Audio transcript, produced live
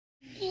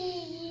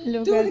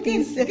Look Do at it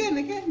again, his,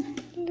 again.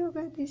 look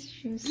at his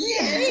shoes.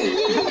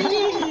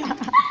 Yeah!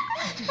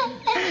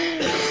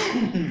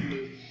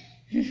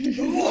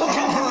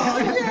 Wow!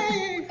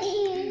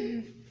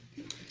 Yay!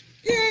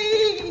 Yay!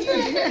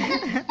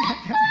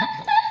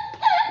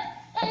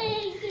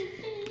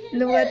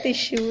 Look at his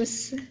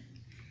shoes.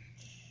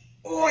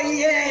 Oh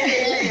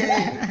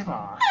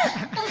yeah!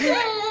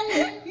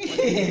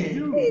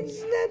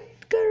 It's not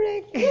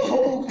correct.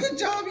 Oh, good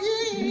job!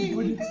 Yay!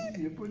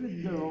 You put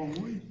it the wrong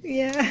way.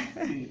 Yeah.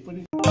 You put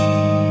it.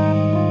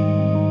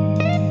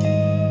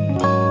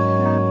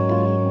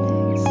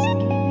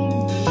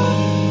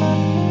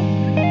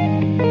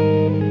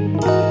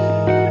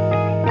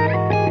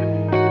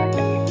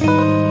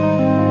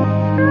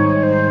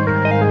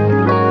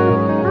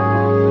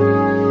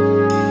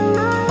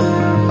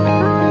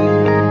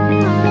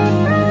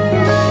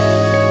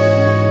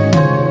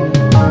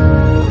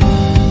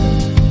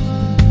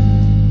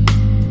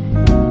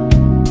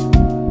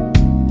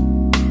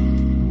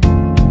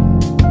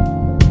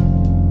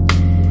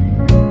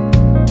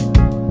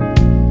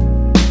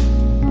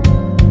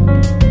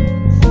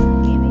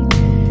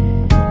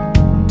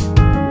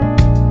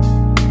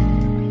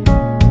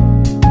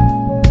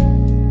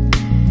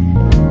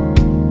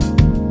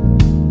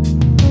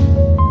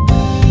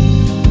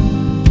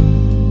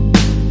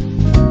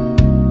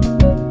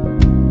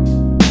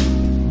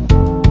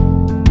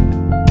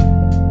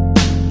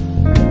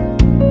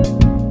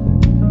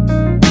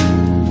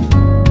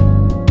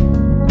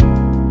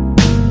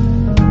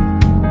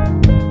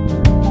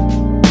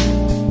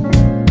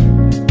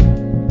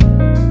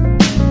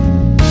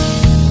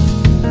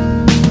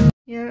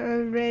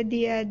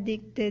 Already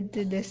addicted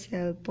to the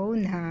cell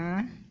phone,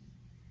 huh?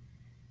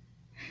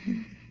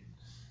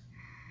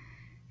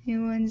 He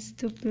wants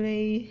to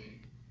play.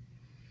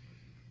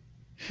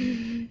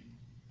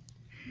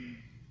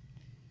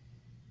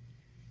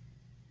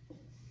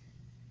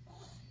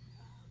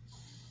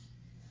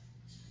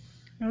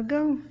 I'll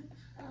go.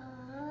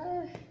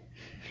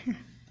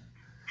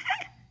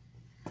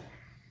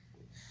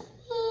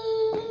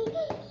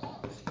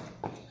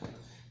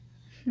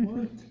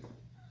 What?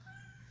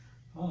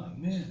 Oh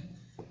man.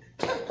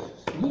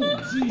 Oh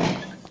gee.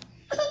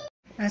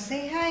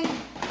 Say hi.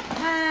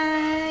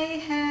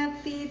 Hi.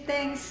 Happy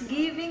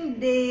Thanksgiving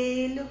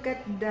Day. Look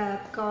at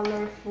that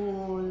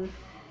colorful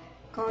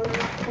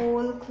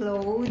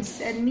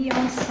clothes. And me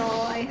also,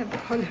 I have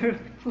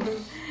colorful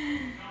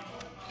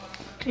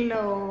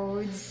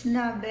clothes.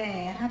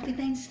 Nabe. Happy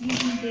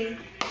Thanksgiving Day.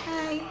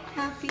 Hi.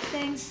 Happy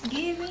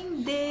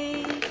Thanksgiving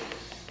Day.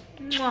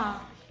 Mwah.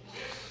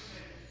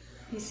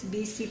 He's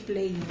busy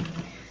playing.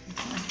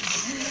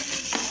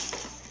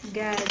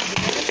 God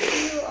bless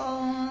you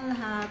all.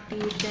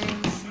 Happy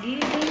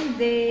Thanksgiving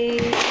Day.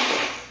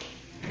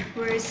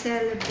 We're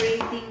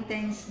celebrating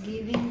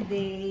Thanksgiving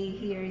Day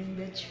here in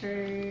the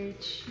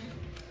church.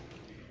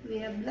 We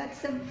have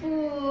lots of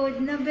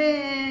food.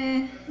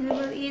 Nabe. We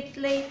will eat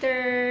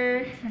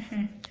later.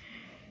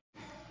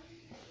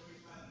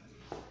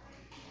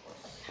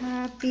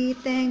 Happy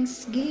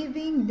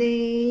Thanksgiving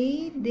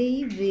Day,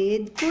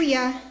 David.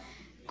 Kuya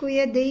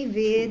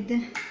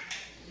David.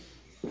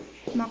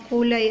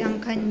 Makulay ang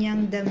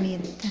kanyang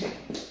damit.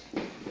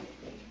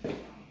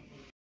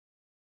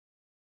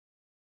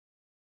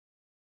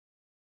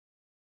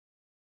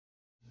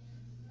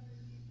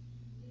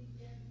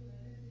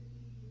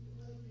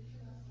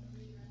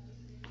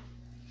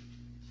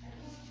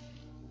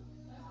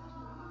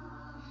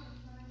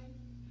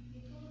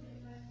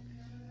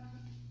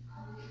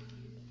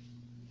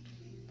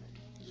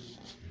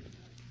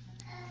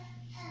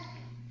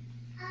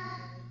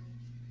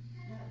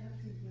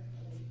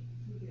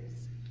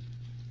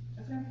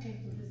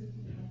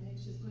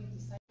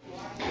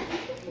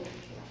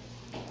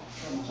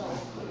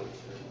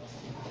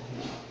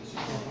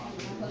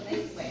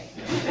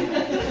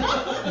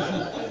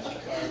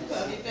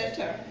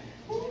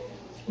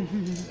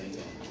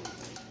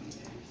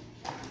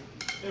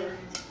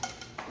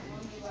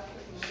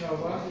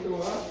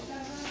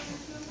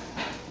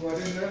 What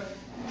is that?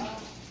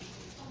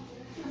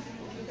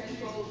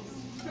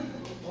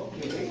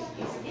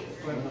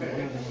 Okay.